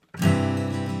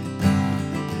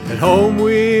At home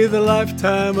with a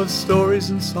lifetime of stories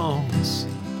and songs,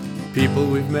 people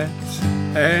we've met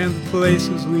and the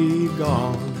places we've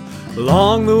gone.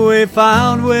 Along the way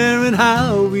found where and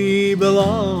how we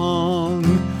belong.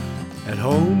 At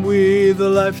home with a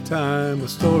lifetime of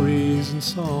stories and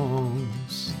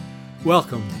songs.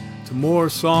 Welcome to more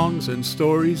Songs and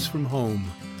Stories from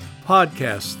Home,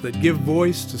 podcasts that give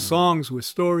voice to songs with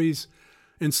stories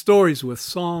and stories with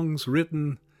songs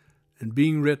written and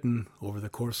being written over the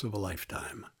course of a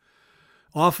lifetime,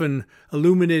 often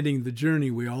illuminating the journey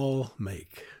we all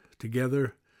make,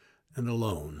 together and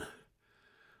alone,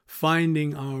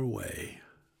 finding our way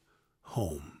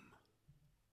home.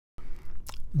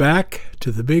 Back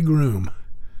to the Big Room,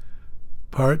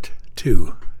 Part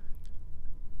 2.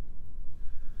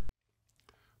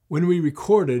 When we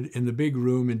recorded in the Big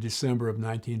Room in December of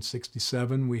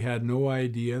 1967, we had no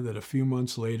idea that a few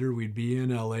months later we'd be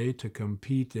in LA to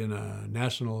compete in a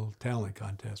national talent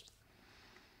contest.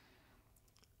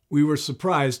 We were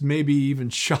surprised, maybe even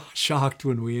shocked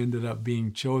when we ended up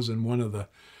being chosen one of the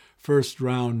first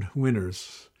round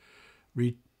winners,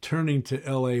 returning to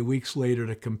LA weeks later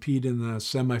to compete in the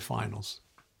semifinals.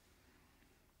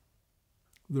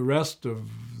 The rest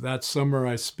of that summer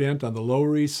I spent on the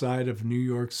Lower East Side of New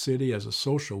York City as a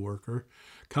social worker,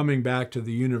 coming back to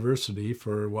the university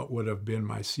for what would have been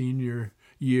my senior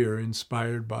year,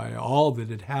 inspired by all that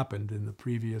had happened in the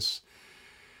previous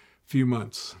few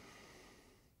months.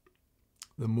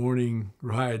 The morning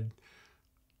ride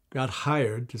got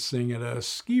hired to sing at a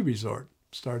ski resort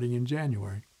starting in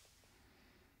January.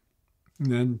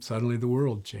 And then suddenly the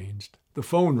world changed. The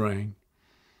phone rang.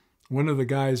 One of the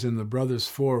guys in the Brothers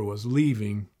Four was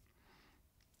leaving.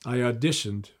 I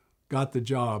auditioned, got the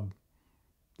job.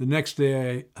 The next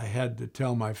day I had to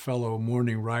tell my fellow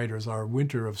morning riders our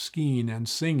winter of skiing and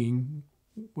singing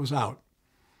was out.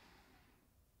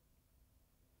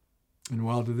 And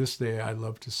while to this day I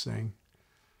love to sing,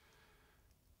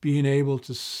 being able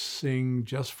to sing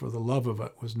just for the love of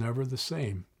it was never the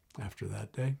same after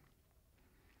that day,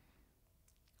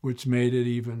 which made it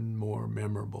even more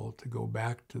memorable to go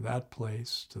back to that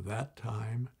place, to that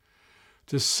time,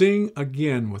 to sing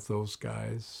again with those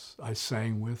guys I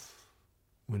sang with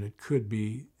when it could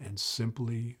be and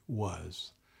simply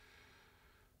was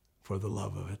for the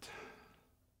love of it.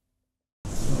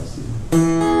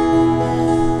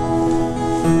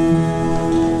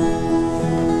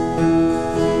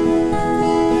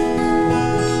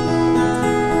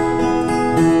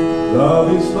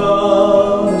 Love is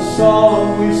but a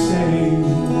song we sing,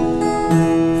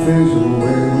 fades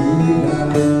away we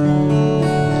die.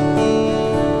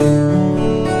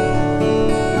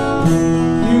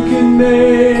 You can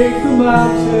make the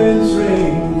mountains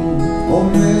rain, or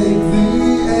make the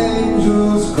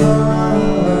angels cry.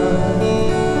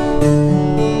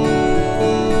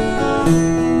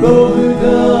 Though the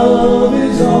dove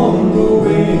is on the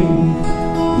wing,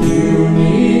 you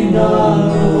need not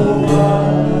know why.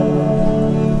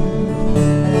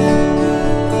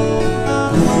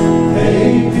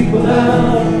 People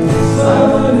now,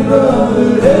 my brother,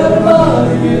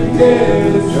 everybody get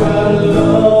together, try to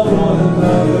love one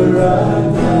another right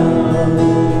now.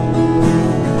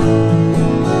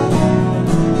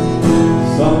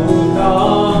 Some will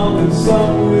come and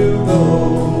some will go,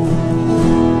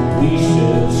 we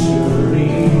shall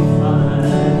surely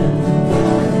find.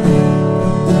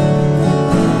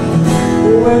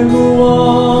 When the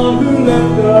one who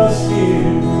left us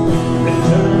here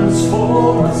returns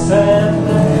for us at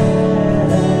last,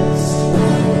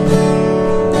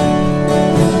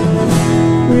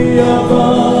 we are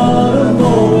but a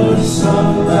moment's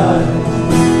sunlight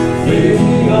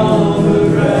fading on the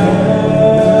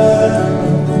grass.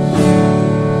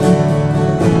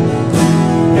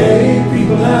 Hey,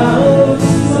 people now,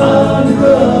 son,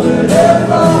 brother,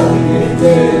 everybody get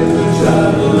together, try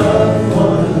to love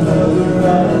one another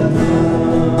right now.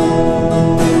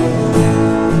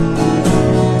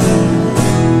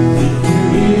 If you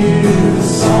hear the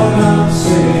song I'm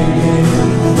singing,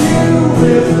 you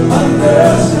will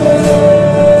understand.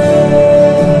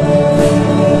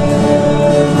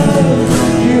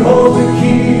 You hold the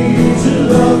key to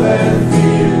love and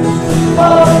fear,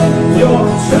 on your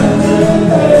trembling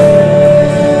hand.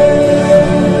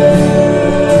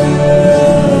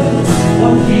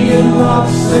 One key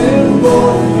unlocks and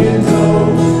both you know,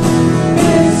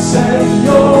 it's at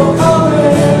your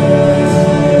command.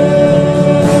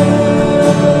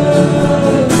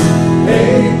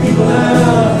 Hey, people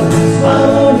now,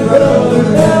 smile on your brother,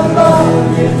 everybody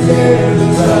get together,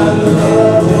 try to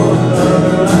love one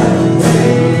another like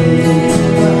hey,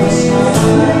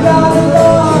 we gotta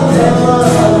love one another.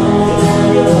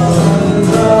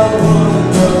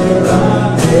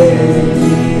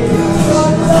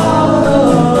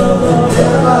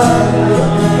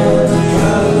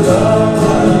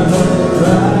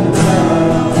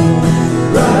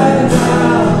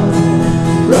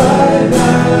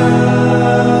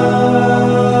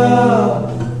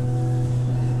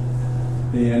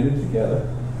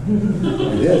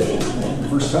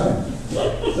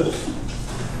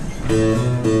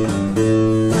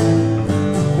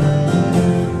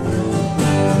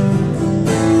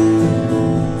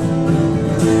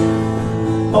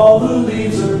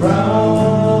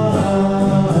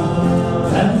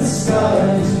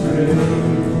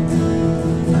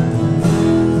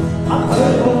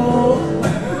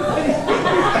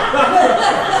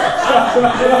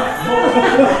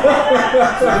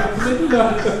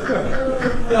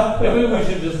 Maybe we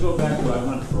should just go back to I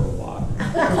went for a walk.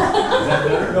 Is that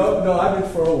better? No, I've been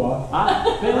for a walk.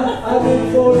 I've been I've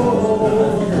been for a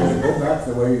walk. Go back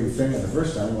to the way you were singing it the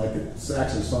first time, like it's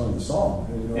actually sung in the song.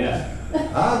 You know? Yeah.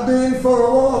 I've been for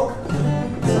a walk.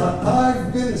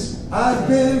 I've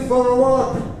been for a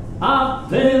walk. I've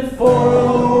been for a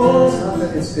walk.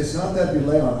 It's not that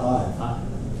delay on I.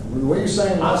 The way you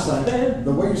sang last time,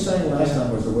 the way you sang last time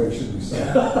was the way it should be sung. I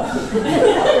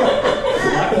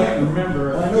can't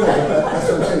remember. I know, but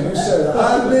that's what I'm saying. You said,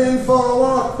 I've been for a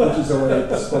walk, which is the way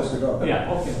it's supposed to go.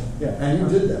 Yeah, okay. Yeah, and you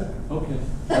did that Okay.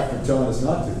 after telling us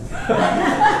not to.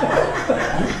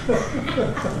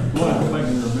 Well, I hope I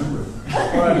can remember it.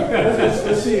 All right,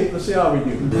 let's see how we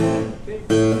do.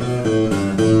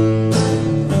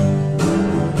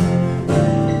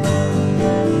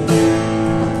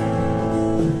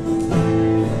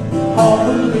 All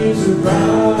the leaves are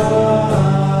brown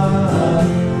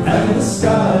and the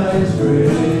sky is gray.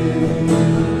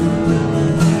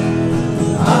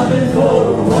 I've been for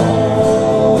a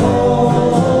walk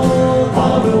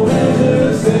on a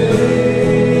winter's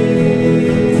day.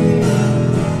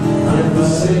 I'm the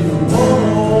same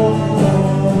walk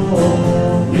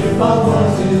if I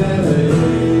was in LA.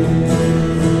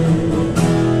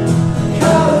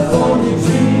 California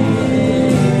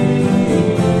dreaming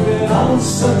on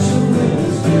such a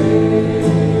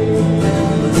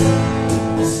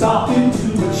stopped into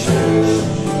a church.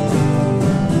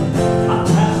 I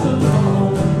passed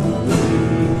along the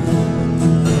way.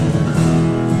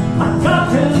 I got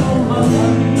down on my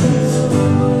knees.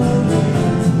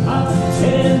 I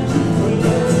pretend to pray.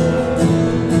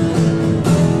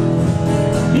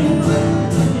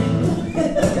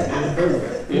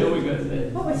 Yeah, we got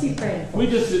that. What was he praying for? We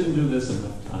just didn't do this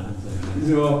enough times.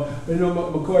 You know,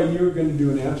 McCoy, you were going to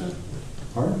do an answer?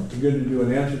 Pardon? You're going to do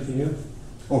an answer to him?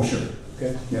 Oh, sure.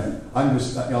 Okay. Yeah, I'll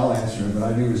answer him, but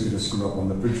I knew he was going to screw up on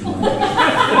the preacher line.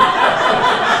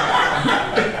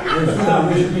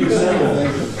 He said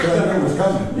it, but I knew it was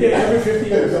coming. Yeah, every 50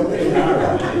 years. Okay.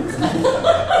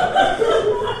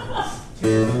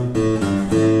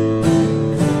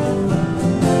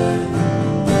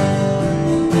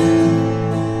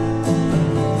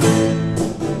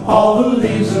 All the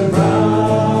leaves are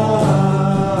brown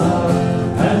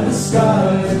and the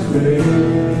sky is gray.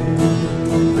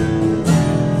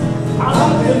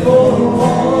 I've been for a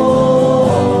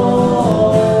walk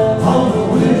on a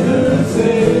winter's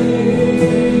day.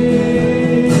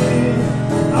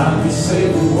 I'd be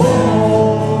safe to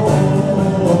walk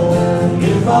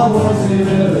if I was in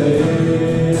LA.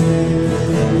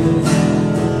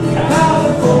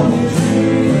 California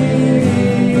dreaming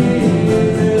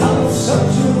on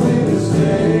such a winter's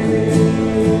day.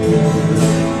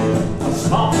 I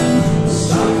stopped into the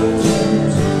silence.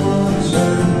 I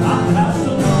passed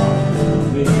along the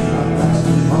way.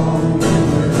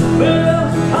 Well,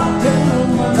 I down on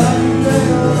my knees,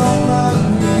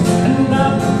 and I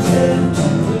pretend to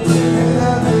win.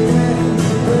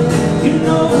 You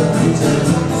know, pretend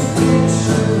to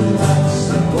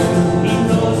he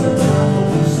knows that I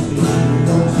won't stay.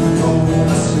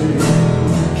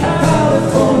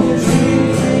 California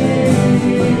dreaming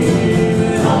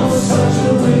on such a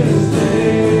winter's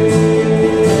day.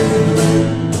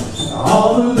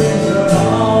 All the leaves are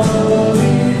brown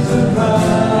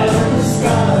and the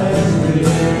sky is gray.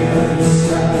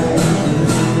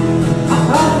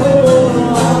 I'm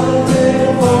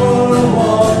for a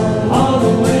walk on a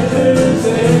winter's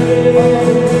day.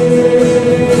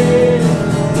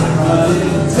 I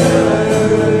didn't tell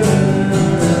her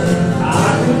I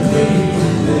could be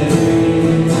there.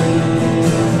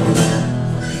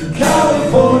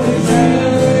 California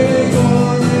dreaming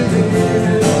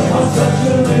on such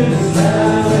a winter's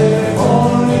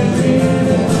California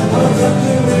dreaming on such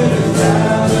a winter's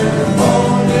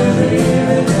California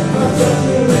dreaming on such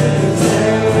a winter's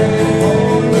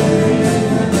California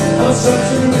dreaming on such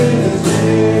a winter's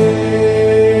day.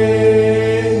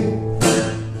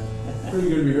 Pretty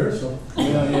good rehearsal.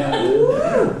 Yeah.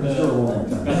 Sure, one more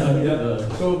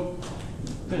time. So,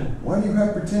 Why do you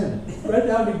have pretend? right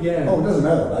down again. Oh, it doesn't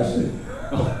matter what I said.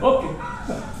 Okay.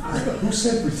 Who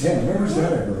said pretend? Where's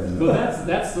that ever in Well, there?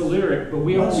 that's the lyric, but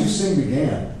we Once you always. sing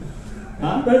began.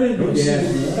 Huh? Right in Don't again.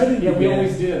 sing it. Right in Yeah, we again.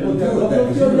 always did. We'll do it then, 'cause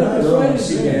Well, you're yeah, not that's really right,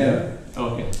 singing again. it.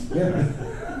 Okay. Yeah.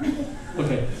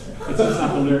 Okay. It's just not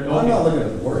the lyric. I'm Okay. not looking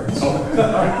at the words.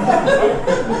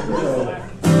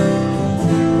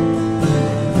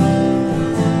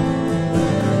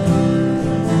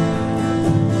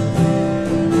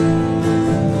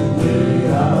 Way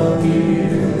out here,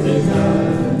 there's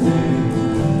nothing.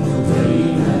 The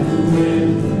rain and the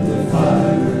wind, the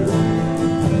fire.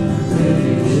 Way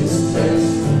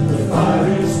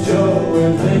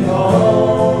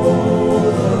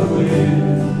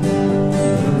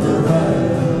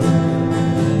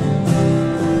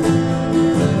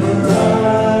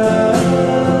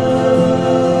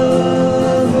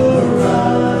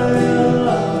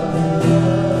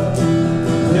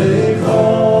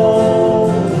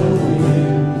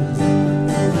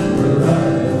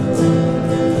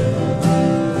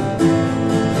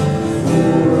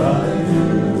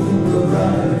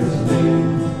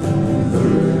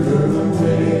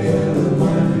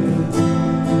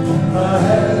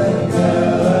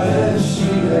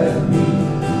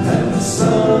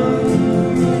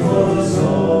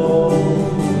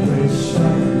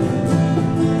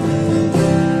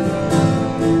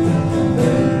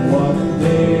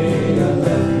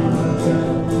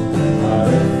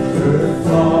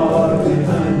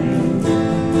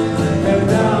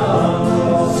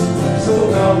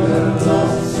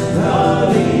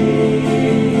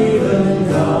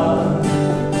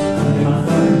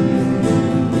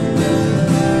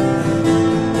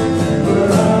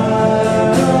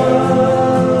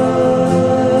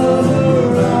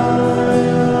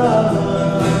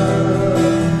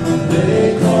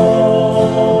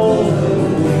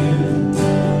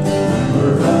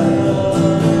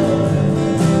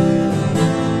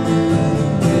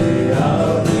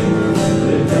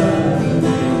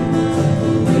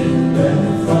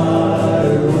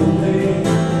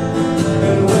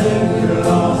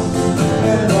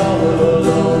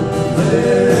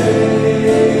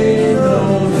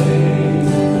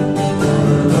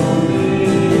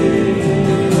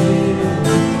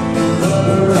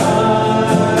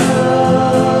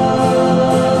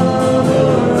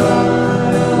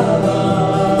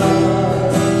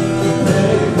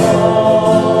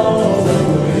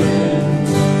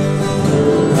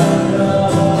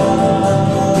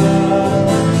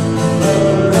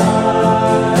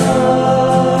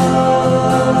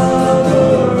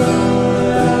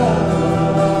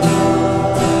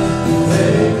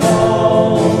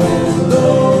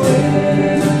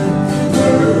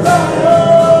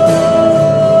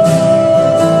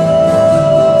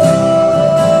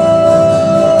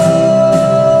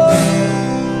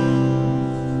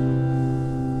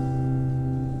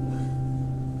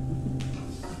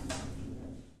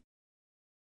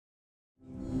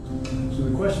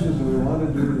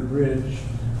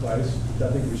I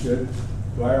think we should.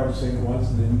 Dwyer will sing it once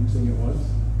and then sing it once.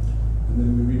 And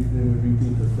then we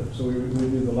repeat the flip. So we would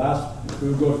do the last, we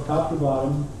would go top to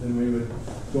bottom, then we would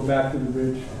go back to the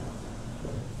bridge.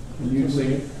 And you'd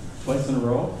sing it. Twice in a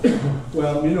row?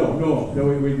 Well, no,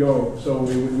 we'd go, so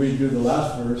we'd do the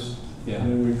last verse, Yeah.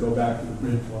 and then we'd go back to the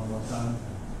bridge one more time.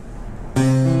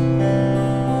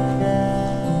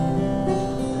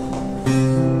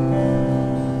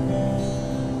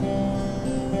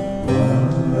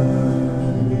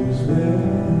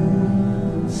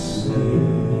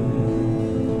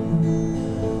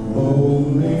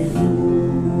 Only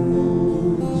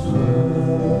fools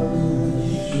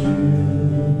rush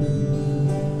in,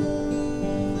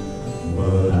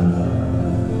 but I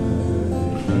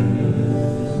can't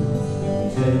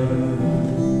tell,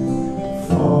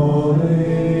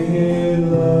 falling in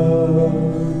love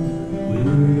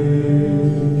with you.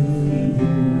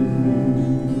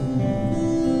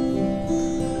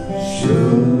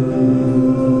 Should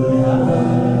I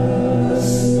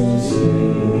stay?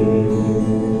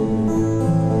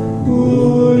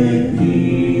 Would it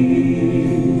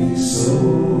be so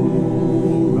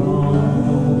wrong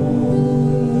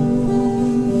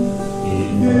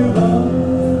if I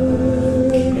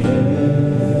can't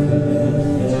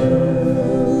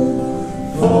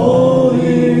fall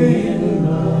in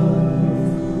love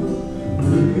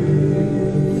with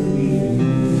you?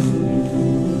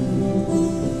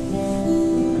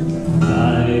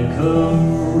 Like a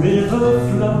river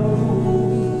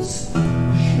flows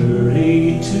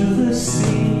surely to the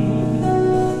sea,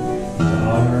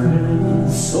 darling,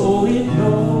 so it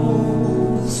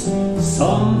goes.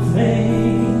 Some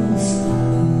things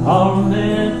are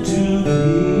meant to be.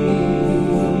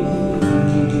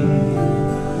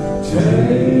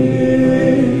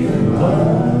 Take my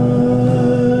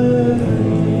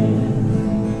hand,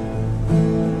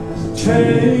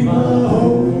 take my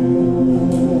whole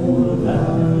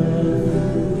life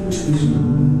too.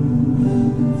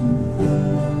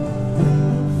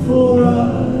 For I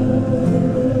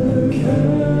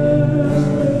can't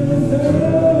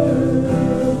help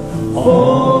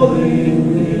falling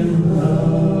in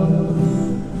love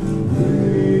with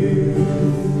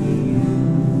you.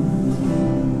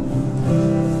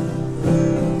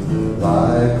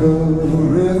 Like a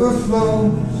river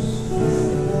flows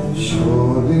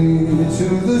surely to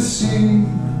the sea,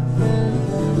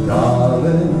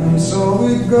 darling, so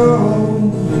it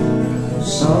goes.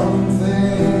 Some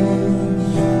things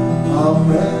are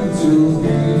meant to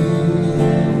be.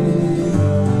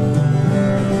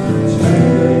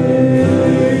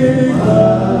 Take my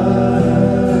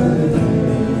hand,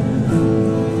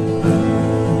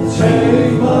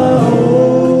 take my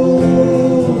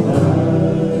whole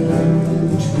life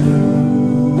too.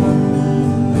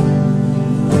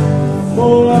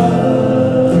 For I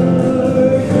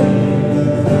can't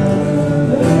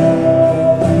help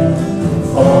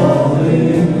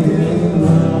falling in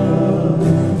love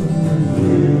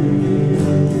with you.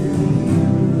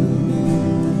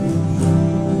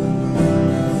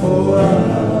 For I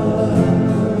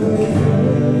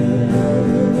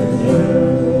can't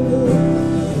help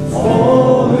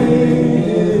falling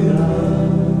in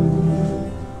love with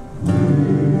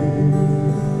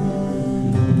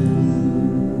you.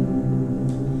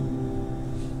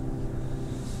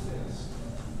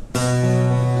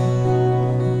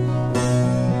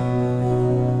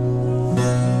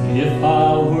 If I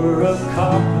were a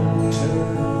carpenter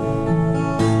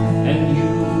and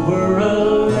you were a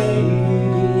lady,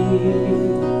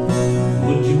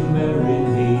 would you marry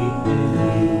me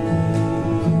anyway?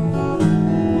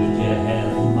 Would you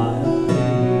have my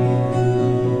baby?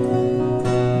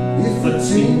 If a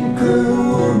tinker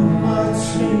were my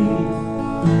trade,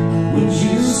 would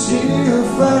you still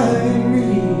find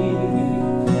me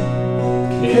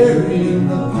carrying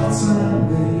the pots I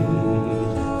made,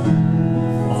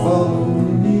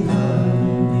 following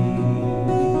behind me?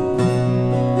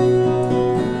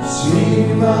 See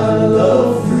my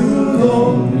love through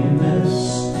loneliness,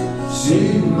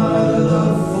 see my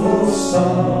love for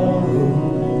sorrow.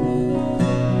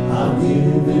 I'm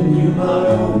giving you my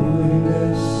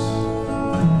onlyness,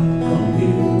 come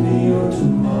give me your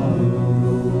tomorrow.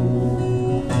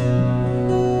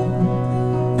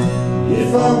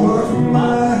 If I work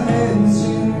my hands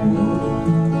in wood,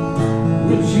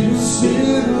 would you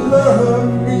still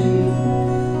love me?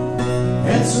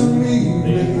 Answer me,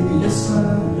 baby, yes I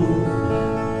would.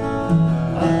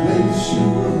 I place you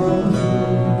above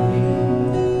me.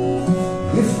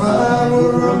 If I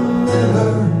were a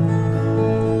miller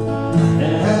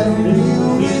and had a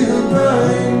mule near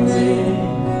grinding,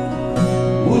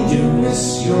 would you miss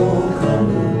your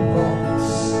colored box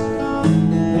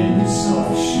and your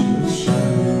soft shoes shining?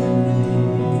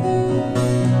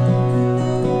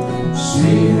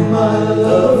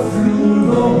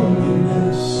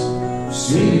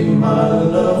 See my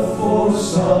love for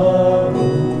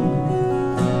sorrow,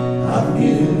 I've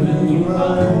given you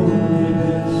my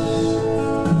loneliness.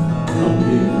 Come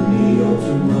give me your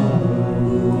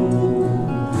tomorrow.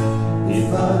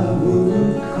 If I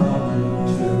would come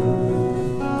to,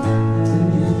 then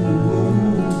you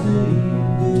would be.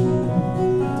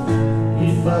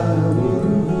 If I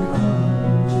would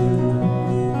come to,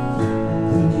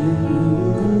 then you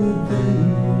would be.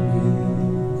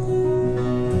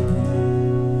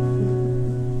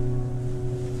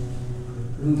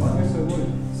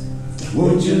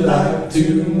 Would you like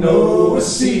to know a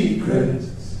secret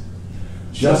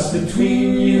just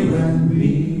between you and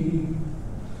me?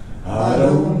 I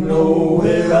don't know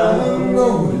where I'm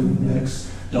going next,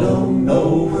 don't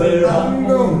know where I'm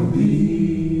going to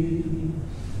be.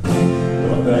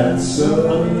 But that's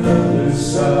another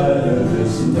side of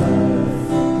this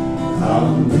life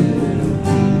I'm living.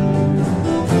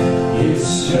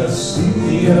 It's just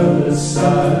the other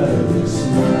side of this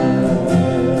life.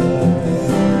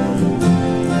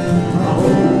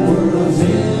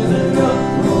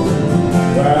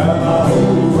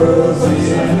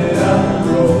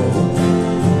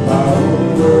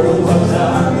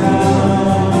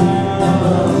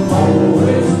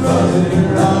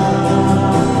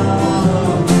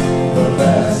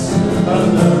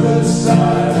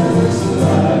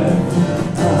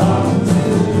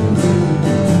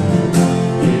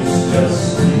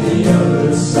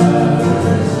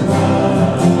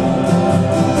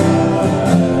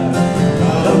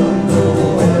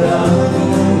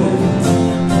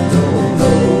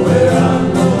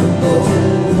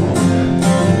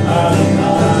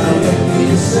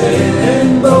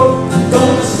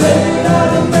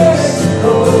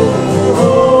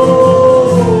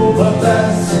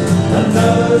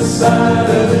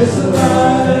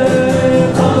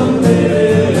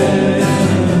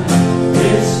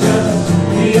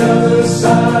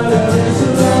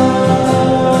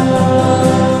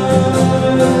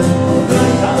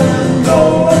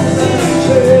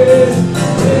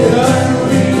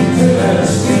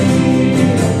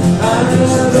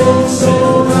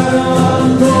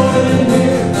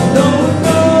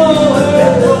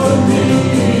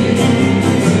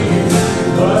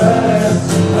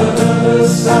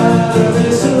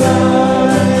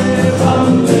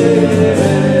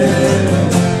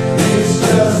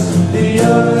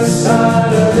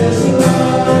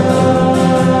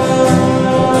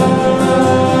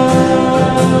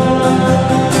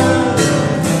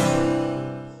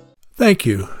 Thank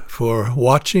you for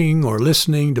watching or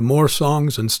listening to more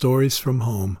songs and stories from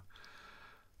home.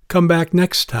 Come back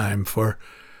next time for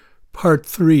part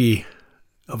 3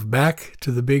 of Back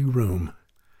to the Big Room,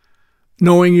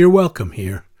 knowing you're welcome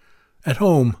here at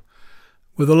home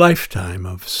with a lifetime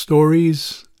of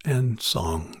stories and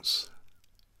songs.